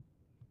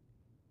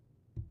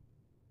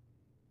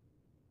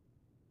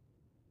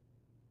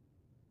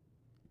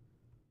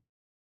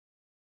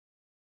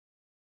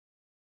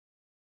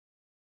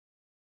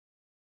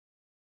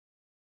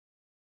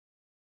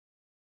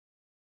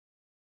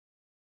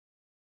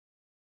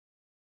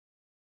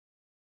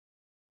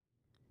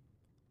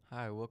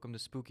Hi, welcome to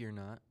Spooky or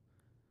Not.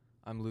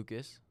 I'm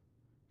Lucas.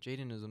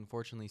 Jaden is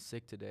unfortunately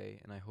sick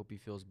today, and I hope he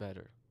feels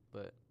better,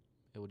 but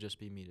it will just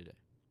be me today.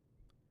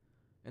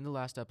 In the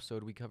last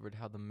episode, we covered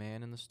how the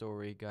man in the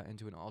story got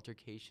into an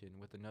altercation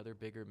with another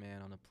bigger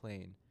man on a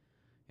plane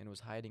and was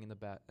hiding in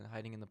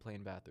the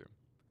plane bathroom.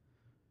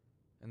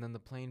 And then the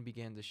plane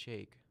began to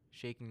shake,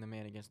 shaking the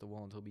man against the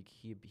wall until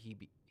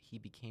he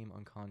became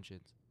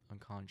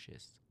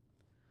unconscious.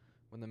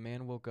 When the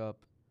man woke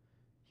up,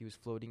 he was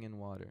floating in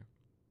water.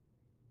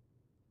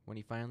 When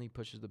he finally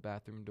pushes the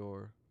bathroom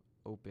door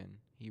open,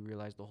 he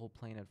realized the whole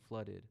plane had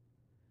flooded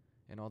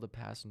and all the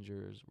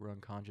passengers were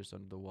unconscious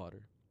under the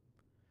water.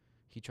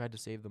 He tried to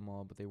save them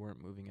all, but they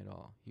weren't moving at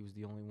all. He was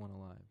the only one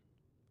alive.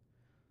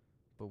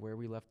 But where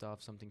we left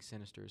off, something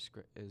sinister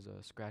is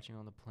scratching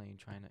on the plane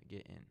trying to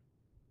get in.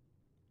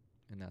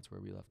 And that's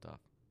where we left off.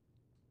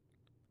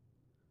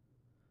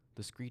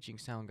 The screeching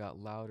sound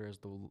got louder as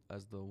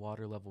the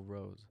water level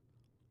rose.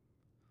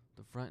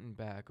 The front and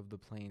back of the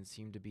plane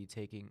seemed to be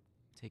taking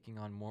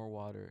on more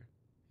water,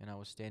 and I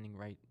was standing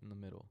right in the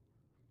middle.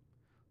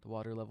 The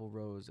water level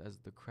rose as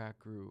the crack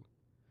grew,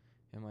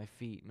 and my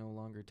feet no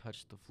longer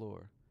touched the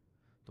floor.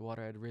 The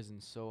water had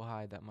risen so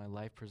high that my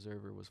life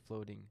preserver was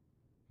floating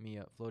me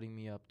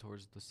up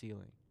towards the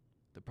ceiling.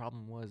 The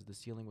problem was the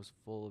ceiling was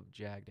full of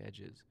jagged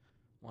edges,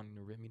 wanting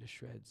to rip me to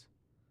shreds.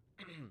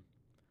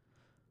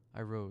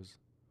 I rose,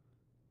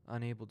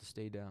 unable to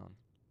stay down,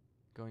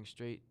 going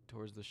straight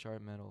towards the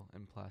sharp metal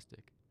and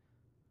plastic.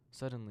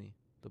 Suddenly,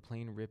 the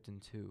plane ripped in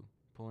two,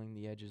 pulling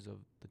the edges of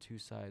the two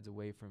sides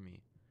away from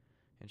me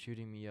and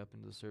shooting me up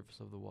into the surface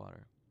of the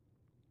water,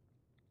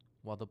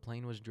 while the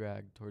plane was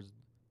dragged towards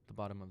the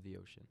bottom of the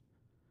ocean.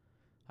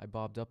 I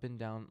bobbed up and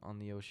down on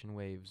the ocean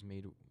waves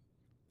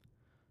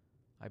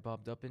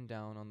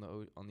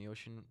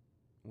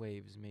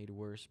made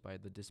worse by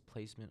the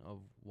displacement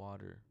of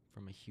water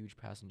from a huge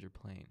passenger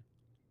plane.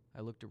 I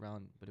looked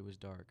around, but it was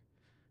dark,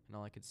 and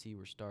all I could see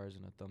were stars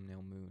and a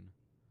thumbnail moon.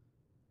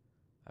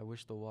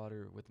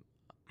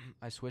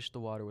 I swished the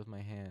water with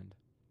my hand,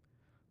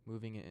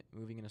 moving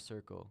in a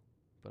circle,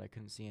 but I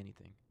couldn't see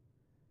anything.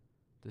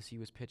 The sea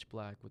was pitch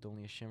black with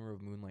only a shimmer of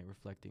moonlight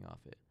reflecting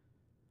off it.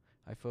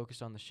 I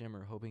focused on the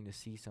shimmer, hoping to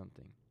see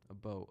something, a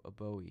boat, a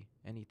buoy,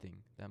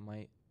 anything that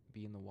might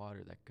be in the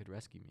water that could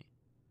rescue me.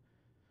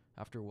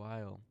 After a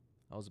while,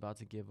 I was about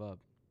to give up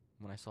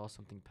when I saw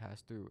something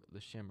pass through the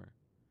shimmer.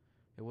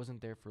 It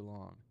wasn't there for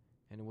long,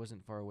 and it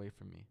wasn't far away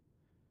from me.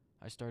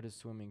 I started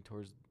swimming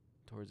towards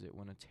it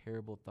when a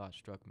terrible thought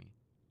struck me.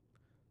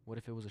 What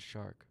if it was a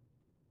shark?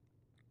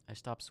 I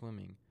stopped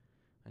swimming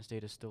and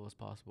stayed as still as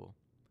possible.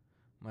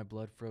 My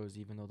blood froze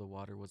even though the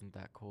water wasn't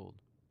that cold.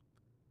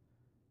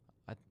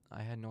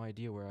 I had no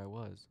idea where I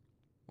was,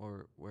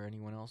 or where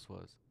anyone else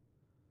was,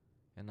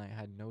 and I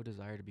had no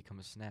desire to become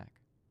a snack.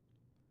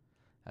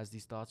 As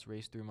these thoughts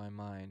raced through my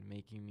mind,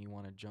 making me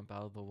want to jump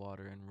out of the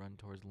water and run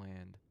towards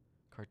land,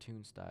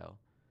 cartoon style,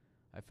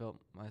 I felt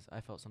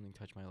something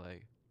touch my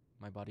leg.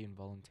 My body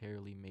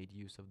involuntarily made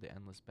use of the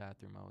endless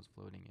bathroom I was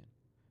floating in.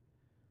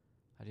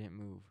 I didn't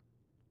move.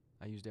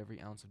 I used every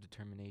ounce of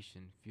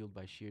determination, fueled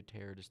by sheer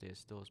terror, to stay as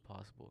still as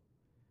possible.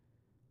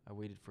 I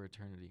waited for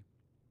eternity.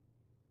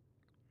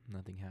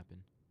 Nothing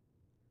happened.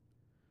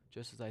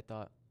 Just as I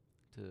thought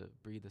to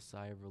breathe a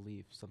sigh of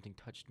relief, something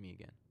touched me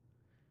again.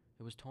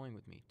 It was toying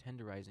with me,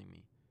 tenderizing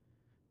me,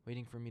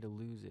 waiting for me to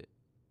lose it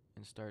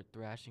and start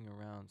thrashing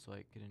around so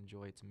I could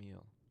enjoy its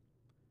meal.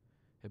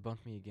 It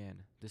bumped me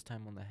again, this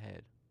time on the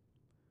head.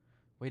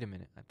 Wait a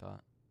minute, I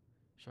thought.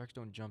 Sharks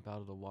don't jump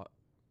out of the water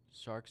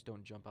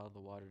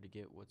to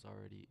get what's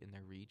already in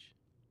their reach.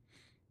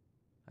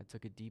 I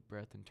took a deep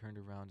breath and turned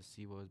around to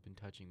see what had been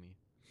touching me.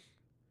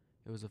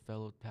 It was a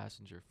fellow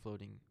passenger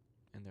floating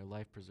in their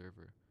life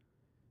preserver.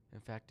 In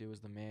fact, it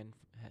was the man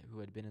who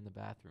had been in the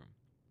bathroom.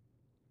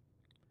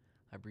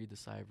 I breathed a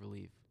sigh of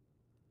relief.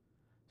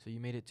 "So you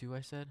made it too?"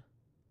 I said.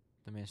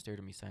 The man stared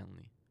at me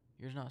silently.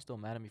 "You're not still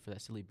mad at me for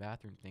that silly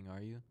bathroom thing,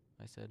 are you?"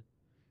 I said.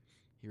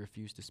 He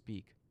refused to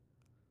speak.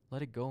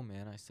 "Let it go,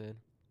 man," I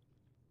said.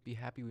 "Be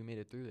happy we made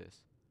it through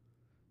this."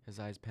 His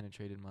eyes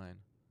penetrated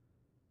mine.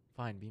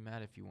 "Fine, be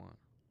mad if you want."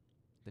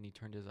 Then he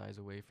turned his eyes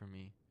away from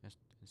me and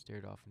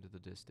stared off into the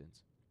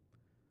distance.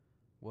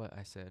 "What?"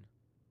 I said.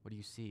 "What do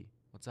you see?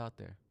 What's out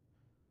there?"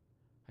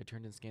 I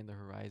turned and scanned the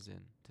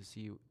horizon to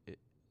see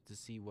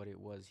what it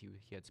was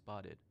he had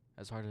spotted.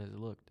 As hard as it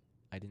looked,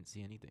 I didn't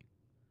see anything.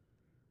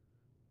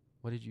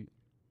 "What did you—"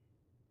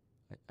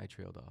 I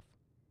trailed off.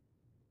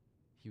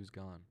 He was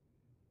gone.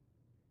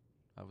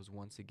 I was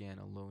once again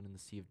alone in the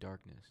sea of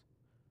darkness.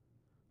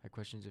 I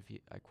questioned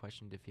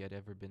if he had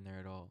ever been there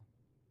at all.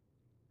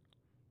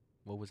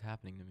 What was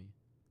happening to me?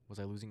 Was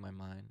I losing my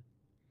mind?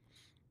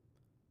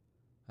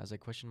 As I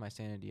questioned my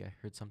sanity, I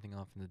heard something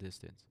off in the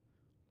distance.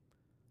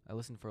 I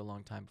listened for a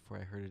long time before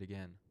I heard it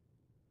again.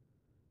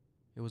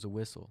 It was a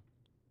whistle.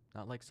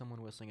 Not like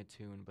someone whistling a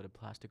tune, but a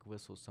plastic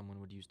whistle someone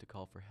would use to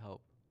call for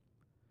help.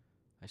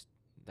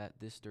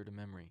 This stirred a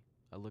memory.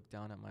 I looked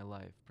down at my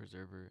life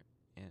preserver,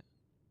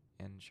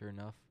 and sure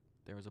enough,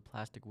 there was a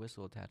plastic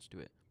whistle attached to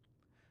it.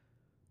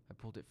 I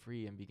pulled it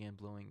free and began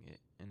blowing it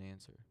in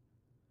answer.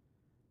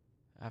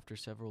 After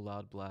several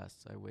loud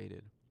blasts, I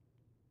waited.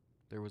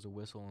 There was a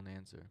whistle in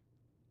answer.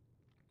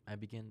 I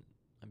began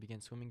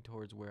swimming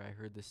towards where I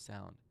heard this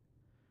sound.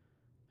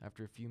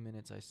 After a few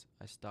minutes,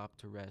 I stopped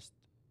to rest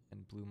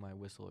and blew my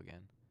whistle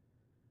again.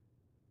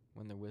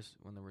 When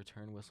the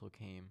return whistle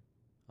came,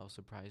 I was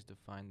surprised to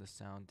find the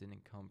sound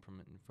didn't come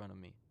from in front of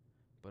me,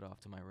 but off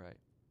to my right.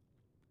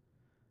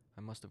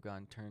 I must have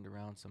gotten turned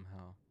around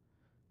somehow.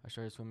 I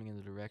started swimming in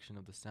the direction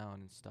of the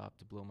sound and stopped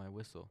to blow my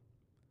whistle.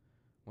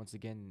 Once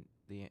again,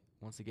 the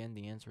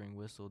answering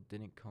whistle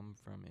didn't come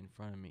from in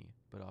front of me,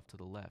 but off to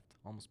the left,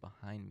 almost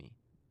behind me.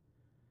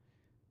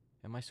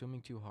 Am I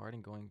swimming too hard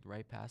and going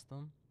right past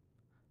them?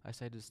 I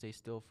decided to stay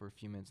still for a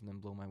few minutes and then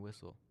blow my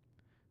whistle.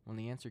 When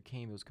the answer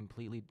came, it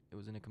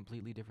was in a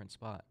completely different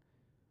spot.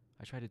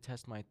 I tried to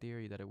test my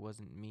theory that it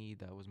wasn't me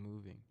that was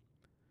moving.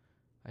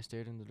 I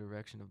stared in the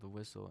direction of the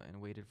whistle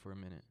and waited for a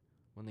minute.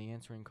 When the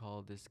answering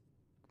call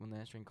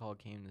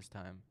came this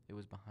time, it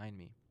was behind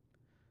me.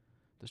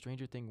 The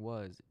stranger thing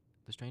was,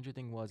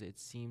 it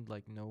seemed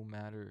like no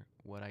matter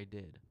what I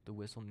did, the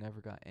whistle never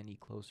got any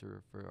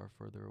closer or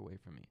further away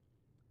from me.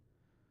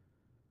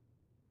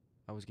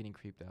 I was getting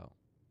creeped out.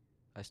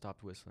 I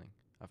stopped whistling.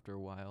 After a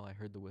while, I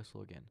heard the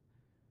whistle again.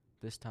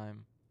 This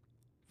time,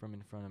 from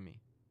in front of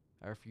me.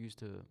 I refused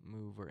to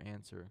move or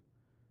answer.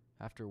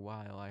 After a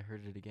while, I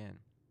heard it again,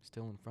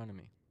 still in front of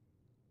me.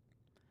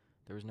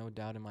 There was no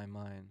doubt in my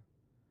mind.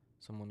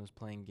 Someone was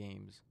playing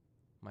games.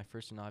 My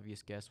first and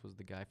obvious guess was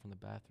the guy from the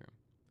bathroom.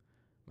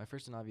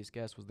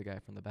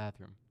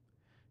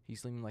 He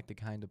seemed like the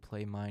kind to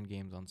play mind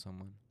games on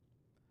someone.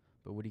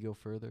 But would he go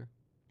further?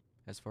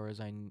 As far as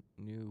I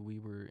knew, we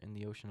were in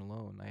the ocean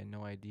alone. I had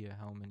no idea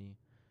how many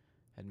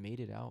had made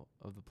it out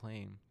of the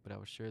plane, but I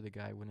was sure the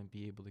guy wouldn't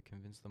be able to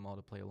convince them all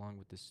to play along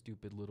with this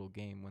stupid little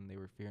game when they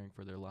were fearing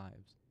for their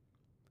lives.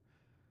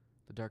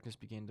 The darkness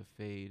began to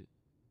fade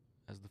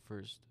as the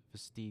first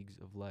vestiges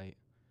of light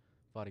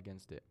fought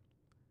against it,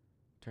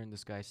 turned the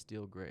sky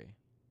steel gray.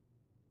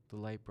 The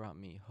light brought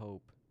me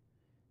hope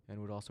and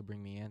would also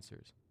bring me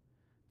answers.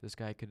 This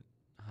guy could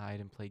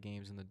hide and play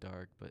games in the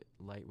dark, but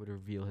light would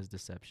reveal his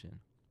deception.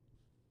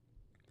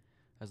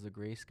 As the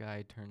gray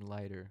sky turned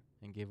lighter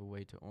and gave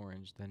way to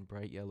orange, then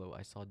bright yellow,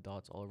 I saw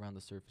dots all around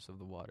the surface of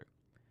the water.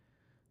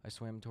 I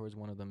swam towards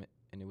one of them,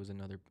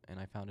 and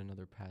I found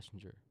another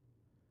passenger.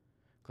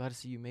 "Glad to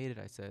see you made it,"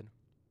 I said.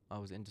 I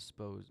was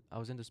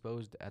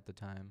indisposed at the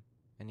time.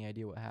 Any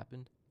idea what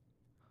happened?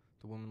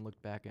 The woman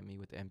looked back at me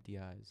with empty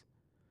eyes.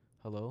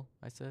 "Hello?"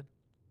 I said,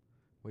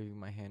 waving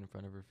my hand in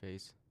front of her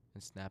face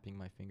and snapping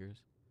my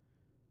fingers.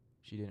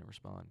 She didn't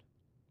respond.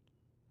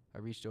 I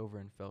reached over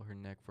and felt her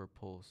neck for a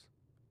pulse,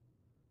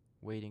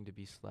 waiting to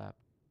be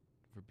slapped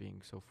for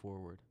being so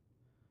forward.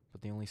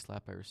 But the only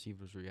slap I received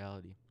was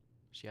reality.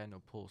 She had no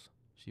pulse.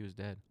 She was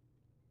dead.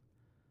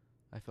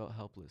 I felt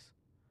helpless.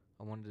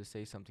 I wanted to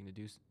say something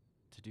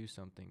to do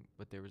something,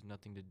 but there was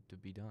nothing to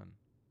be done.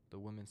 The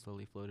woman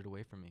slowly floated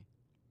away from me.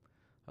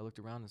 I looked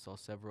around and saw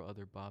several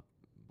others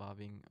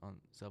bobbing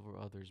on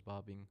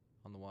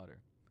the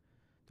water.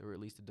 There were at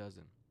least a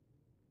dozen.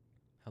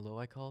 "Hello,"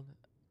 I called.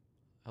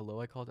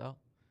 "Hello," I called out.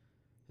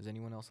 "Is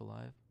anyone else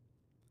alive?"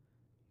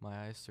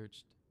 My eyes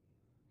searched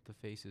the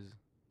faces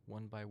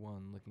one by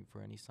one, looking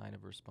for any sign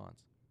of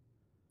response,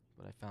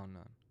 but I found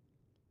none.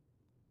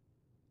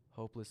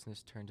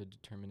 Hopelessness turned to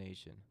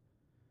determination.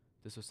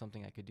 This was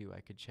something I could do.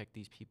 I could check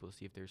these people,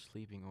 see if they were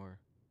sleeping, or...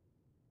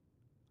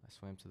 I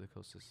swam to the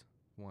closest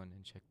one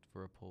and checked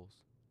for a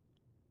pulse.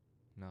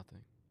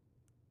 Nothing.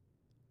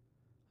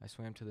 I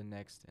swam to the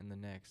next, and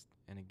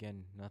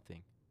again,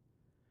 nothing.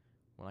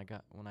 When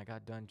I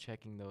got done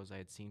checking those I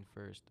had seen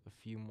first, a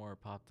few more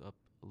popped up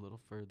a little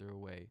further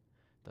away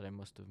that I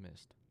must have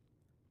missed.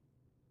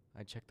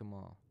 I checked them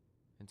all.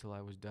 Until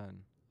I was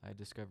done, I had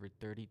discovered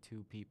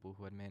 32 people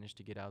who had managed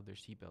to get out of their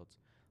seatbelts,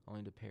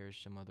 only to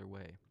perish some other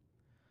way.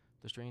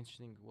 The strange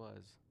thing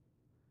was,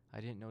 I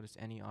didn't notice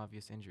any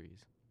obvious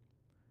injuries.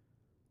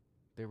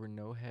 There were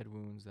no head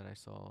wounds that I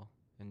saw,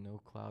 and no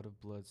cloud of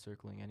blood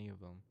circling any of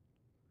them.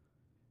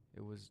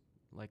 It was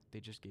like they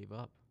just gave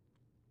up.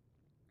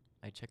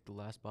 I checked the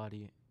last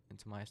body, and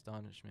to my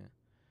astonishment,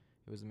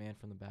 it was a man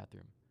from the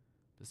bathroom,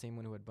 the same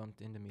one who had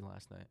bumped into me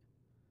last night.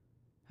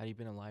 Had he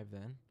been alive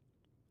then?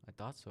 I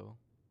thought so,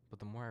 but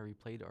the more I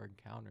replayed our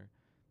encounter,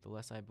 the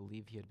less I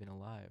believed he had been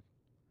alive.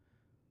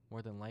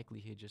 More than likely,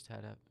 he had just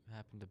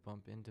happened to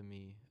bump into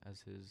me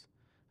as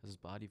his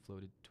body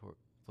floated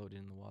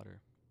in the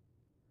water.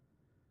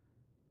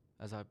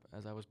 As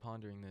I was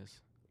pondering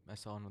this, I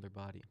saw another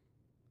body.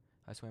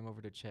 I swam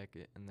over to check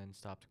it and then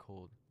stopped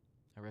cold.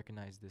 I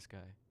recognized this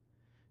guy.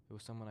 It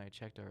was someone I had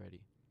checked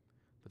already,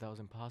 but that was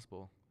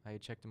impossible. I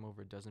had checked him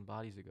over a dozen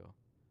bodies ago.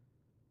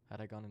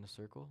 Had I gone in a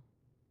circle?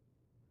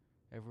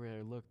 Everywhere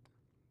I looked,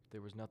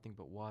 there was nothing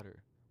but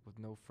water, with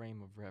no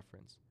frame of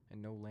reference,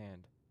 and no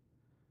land.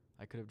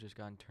 I could have just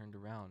gotten turned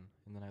around,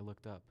 and then I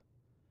looked up.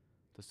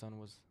 The sun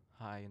was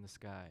high in the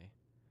sky.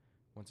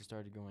 Once it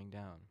started going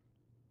down,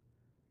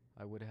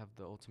 I would have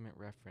the ultimate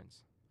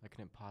reference. I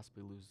couldn't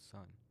possibly lose the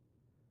sun.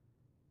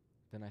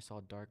 Then I saw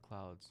dark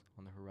clouds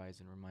on the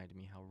horizon, reminding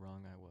me how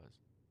wrong I was.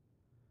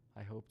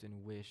 I hoped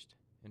and wished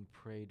and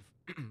prayed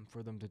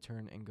for them to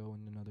turn and go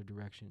in another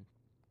direction,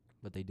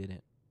 but they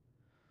didn't.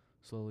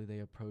 Slowly they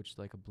approached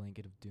like a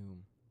blanket of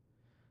doom.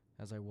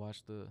 As I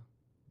watched the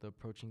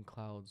approaching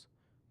clouds,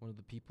 one of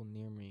the people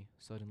near me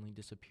suddenly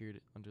disappeared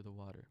under the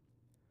water.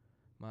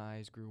 My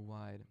eyes grew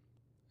wide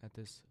at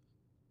this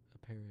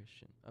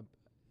apparition.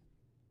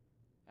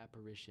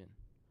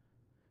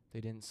 They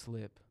didn't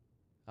slip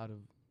out of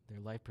their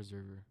life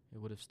preserver, it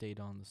would have stayed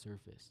on the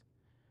surface.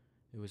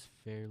 I was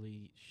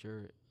fairly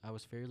sure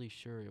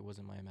it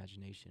wasn't my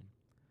imagination.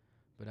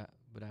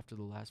 But after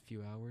the last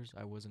few hours,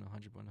 I wasn't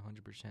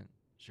 100%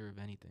 sure of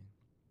anything.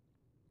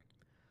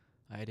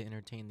 I had to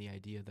entertain the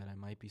idea that I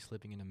might be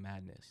slipping into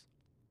madness.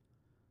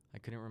 I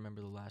couldn't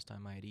remember the last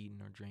time I had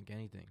eaten or drank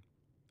anything,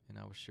 and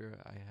I was sure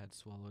I had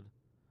swallowed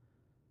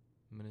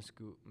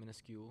minuscule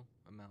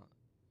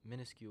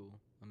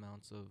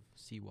amounts of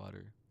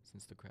seawater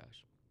since the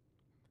crash.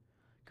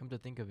 Come to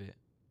think of it,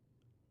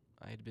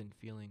 I had been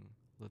feeling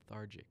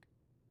lethargic.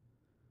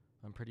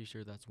 I'm pretty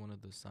sure that's one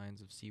of the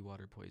signs of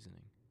seawater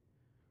poisoning.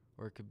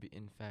 Or it could be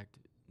in fact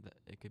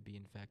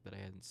that I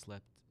hadn't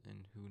slept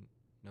in who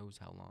knows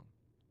how long.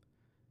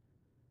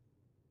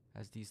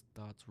 As these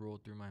thoughts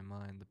rolled through my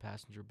mind, the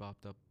passenger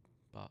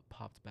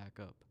popped back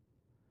up.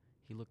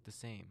 He looked the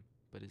same,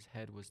 but his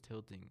head was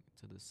tilting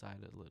to the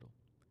side a little.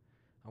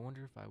 I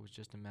wonder if I was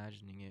just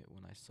imagining it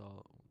when I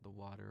saw the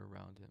water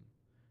around him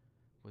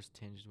was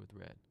tinged with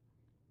red.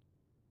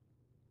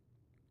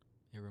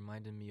 It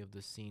reminded me of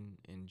the scene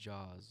in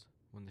Jaws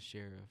when the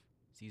sheriff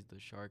sees the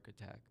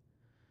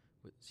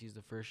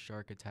first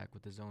shark attack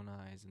with his own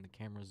eyes, and the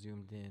camera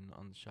zoomed in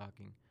on his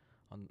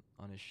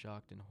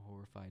shocked and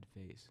horrified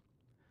face.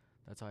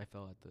 That's how I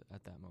felt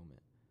at that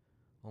moment.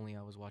 Only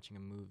I was watching a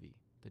movie.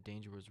 The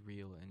danger was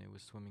real, and it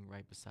was swimming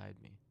right beside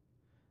me.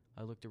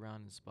 I looked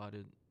around and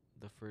spotted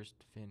the first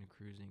fin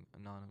cruising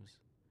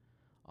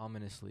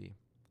ominously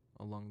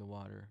along the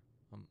water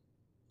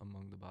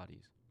among the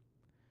bodies.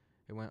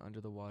 It went under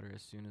the water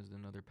as soon as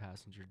another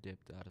passenger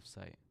dipped out of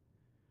sight.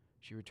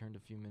 She returned a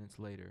few minutes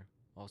later,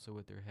 also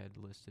with her head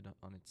listed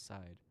on its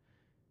side,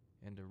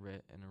 and a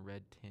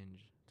red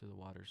tinge to the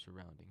water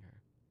surrounding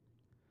her.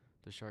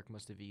 The shark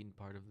must have eaten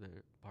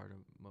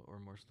or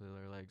most of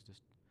their legs,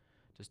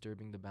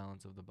 disturbing the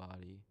balance of the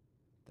body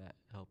that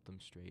helped them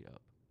straight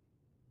up.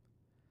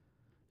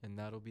 And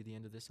that'll be the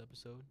end of this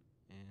episode.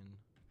 And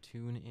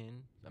tune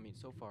in. I mean,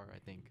 so far I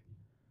think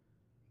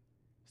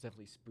it's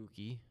definitely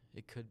spooky.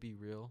 It could be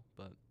real,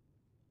 but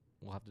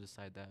we'll have to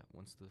decide that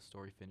once the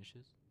story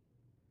finishes.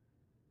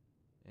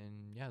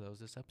 And yeah, that was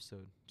this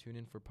episode. Tune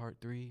in for part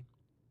 3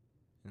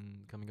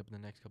 and coming up in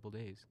the next couple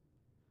days.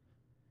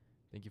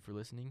 Thank you for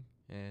listening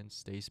and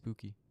stay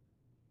spooky.